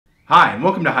Hi, and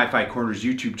welcome to Hi-Fi Corner's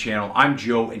YouTube channel. I'm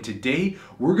Joe, and today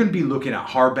we're going to be looking at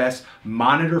Harbeth's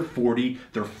Monitor 40,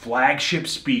 their flagship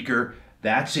speaker.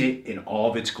 That's it in all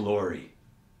of its glory.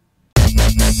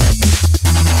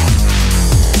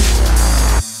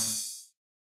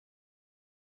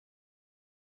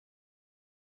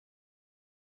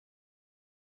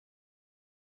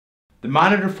 The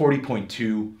Monitor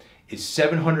 40.2 is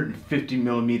 750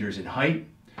 millimeters in height,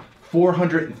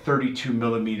 432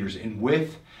 millimeters in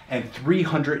width, and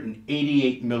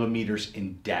 388 millimeters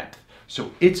in depth.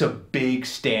 So it's a big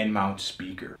stand mount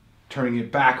speaker. Turning it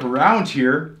back around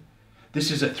here,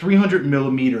 this is a 300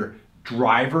 millimeter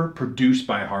driver produced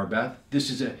by Harbeth. This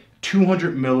is a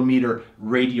 200 millimeter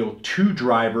radial 2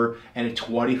 driver and a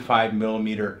 25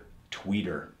 millimeter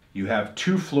tweeter. You have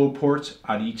 2 flow ports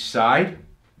on each side.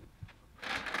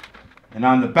 And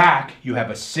on the back, you have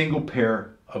a single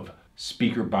pair of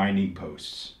speaker binding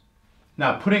posts.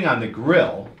 Now putting on the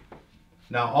grill,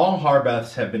 now all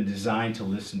Harbeths have been designed to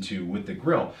listen to with the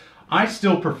grill. I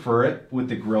still prefer it with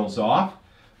the grills off,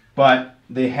 but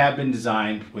they have been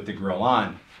designed with the grill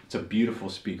on. It's a beautiful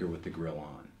speaker with the grill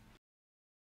on.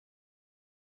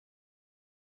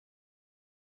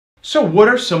 So what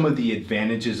are some of the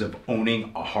advantages of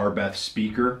owning a Harbeth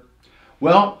speaker?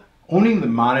 Well, owning the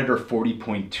Monitor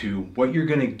 40.2, what you're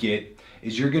going to get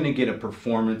is you're going to get a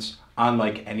performance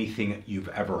unlike anything you've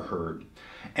ever heard.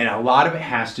 And a lot of it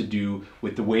has to do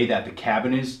with the way that the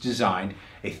cabinet is designed,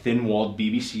 a thin-walled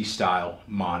BBC style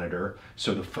monitor.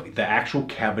 So the actual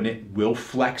cabinet will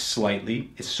flex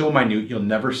slightly. It's so minute you'll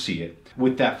never see it.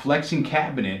 With that flexing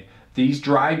cabinet, these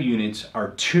drive units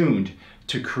are tuned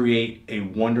to create a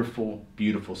wonderful,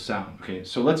 beautiful sound. Okay,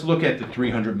 so let's look at the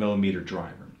 300 millimeter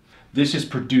driver. This is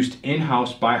produced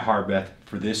in-house by Harbeth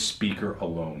for this speaker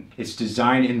alone. It's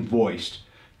designed and voiced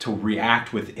to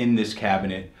react within this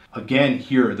cabinet. Again,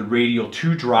 here, the radial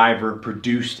 2 driver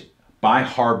produced by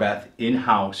Harbeth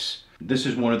in-house. This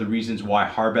is one of the reasons why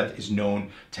Harbeth is known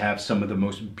to have some of the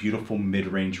most beautiful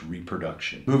mid-range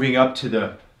reproduction. Moving up to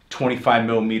the 25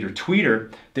 millimeter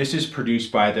tweeter, this is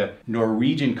produced by the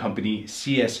Norwegian company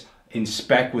CS in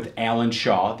spec with Alan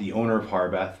Shaw, the owner of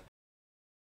Harbeth.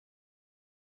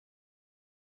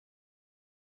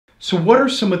 So what are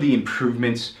some of the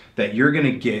improvements that you're going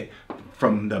to get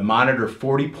from the Monitor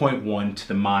 40.1 to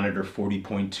the Monitor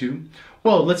 40.2?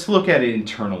 Well, let's look at it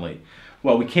internally.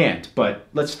 Well, we can't, but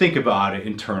let's think about it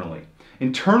internally.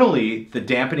 Internally, the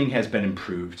dampening has been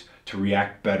improved to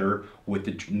react better with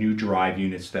the new drive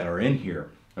units that are in here,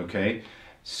 okay?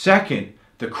 Second,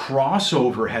 the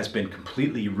crossover has been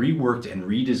completely reworked and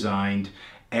redesigned,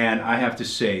 and I have to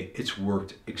say, it's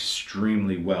worked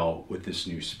extremely well with this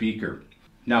new speaker.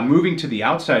 Now moving to the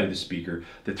outside of the speaker,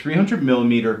 the 300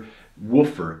 millimeter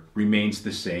woofer remains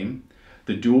the same.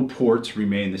 The dual ports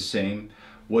remain the same.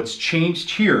 What's changed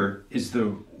here is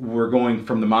we're going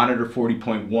from the Monitor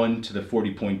 40.1 to the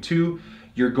 40.2.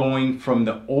 You're going from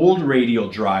the old radial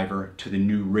driver to the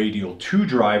new radial 2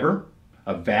 driver,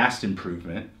 a vast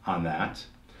improvement on that.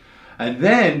 And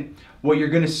then what you're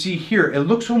going to see here, it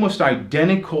looks almost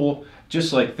identical,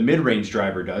 just like the mid-range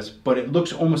driver does, but it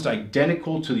looks almost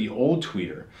identical to the old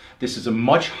tweeter. This is a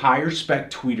much higher spec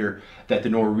tweeter that the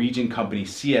Norwegian company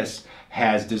CS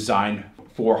has designed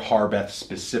for Harbeth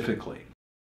specifically.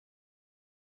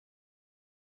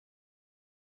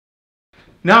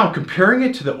 Now, comparing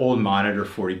it to the old Monitor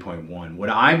 40.1, what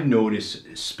I've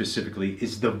noticed specifically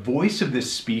is the voice of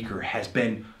this speaker has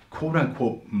been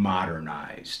quote-unquote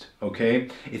modernized, okay?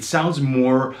 It sounds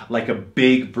more like a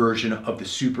big version of the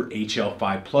Super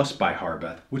HL5 Plus by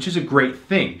Harbeth, which is a great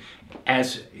thing.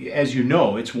 As you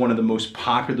know, it's one of the most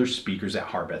popular speakers that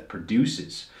Harbeth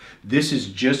produces. This is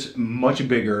just much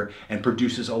bigger and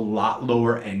produces a lot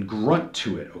lower end grunt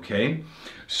to it, okay?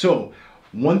 So,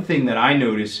 one thing that I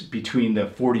noticed between the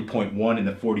 40.1 and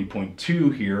the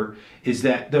 40.2 here is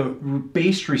that the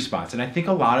bass response, and I think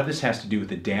a lot of this has to do with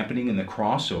the dampening and the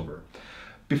crossover.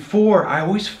 Before, I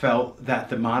always felt that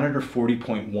the Monitor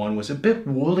 40.1 was a bit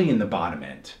woolly in the bottom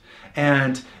end.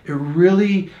 And it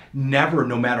really never,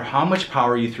 no matter how much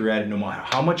power you threw at it, no matter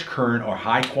how much current or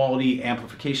high quality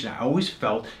amplification, I always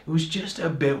felt it was just a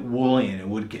bit woolly and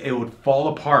it would fall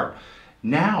apart.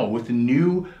 Now, with the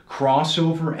new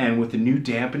crossover and with the new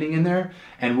dampening in there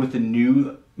and with the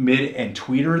new mid and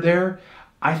tweeter there,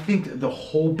 I think the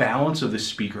whole balance of the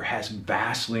speaker has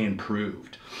vastly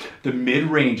improved. The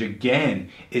mid-range,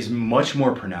 again, is much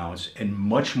more pronounced and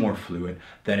much more fluid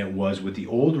than it was with the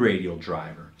old radial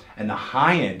driver. And the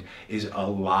high end is a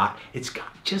lot, it's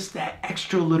got just that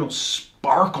extra little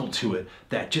sparkle to it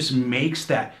that just makes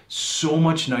that so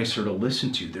much nicer to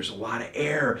listen to. There's a lot of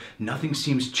air. Nothing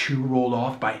seems too rolled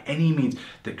off by any means.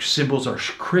 The cymbals are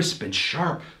crisp and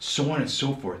sharp, so on and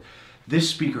so forth. This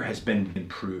speaker has been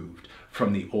improved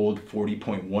from the old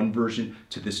 40.1 version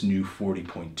to this new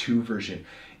 40.2 version.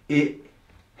 It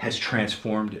has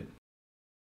transformed it.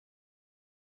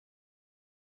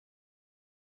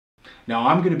 Now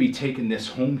I'm going to be taking this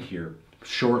home here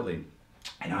shortly,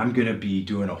 and I'm going to be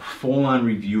doing a full-on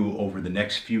review over the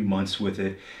next few months with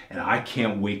it, and I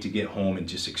can't wait to get home and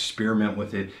just experiment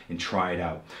with it and try it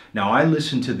out. Now I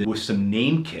listened to this with some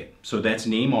Name Kit, so that's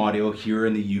Name Audio here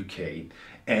in the UK,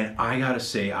 and I gotta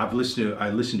say I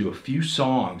listened to a few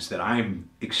songs that I'm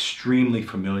extremely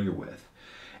familiar with,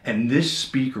 and this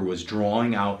speaker was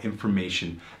drawing out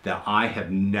information that I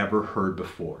have never heard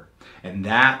before, and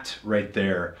that right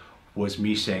there was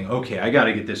me saying, okay, I got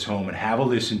to get this home and have a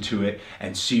listen to it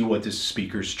and see what this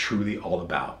speaker's truly all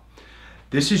about.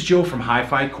 This is Joe from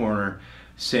Hi-Fi Corner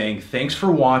saying thanks for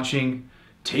watching,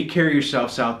 take care of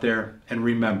yourselves out there, and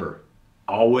remember,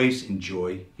 always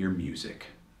enjoy your music.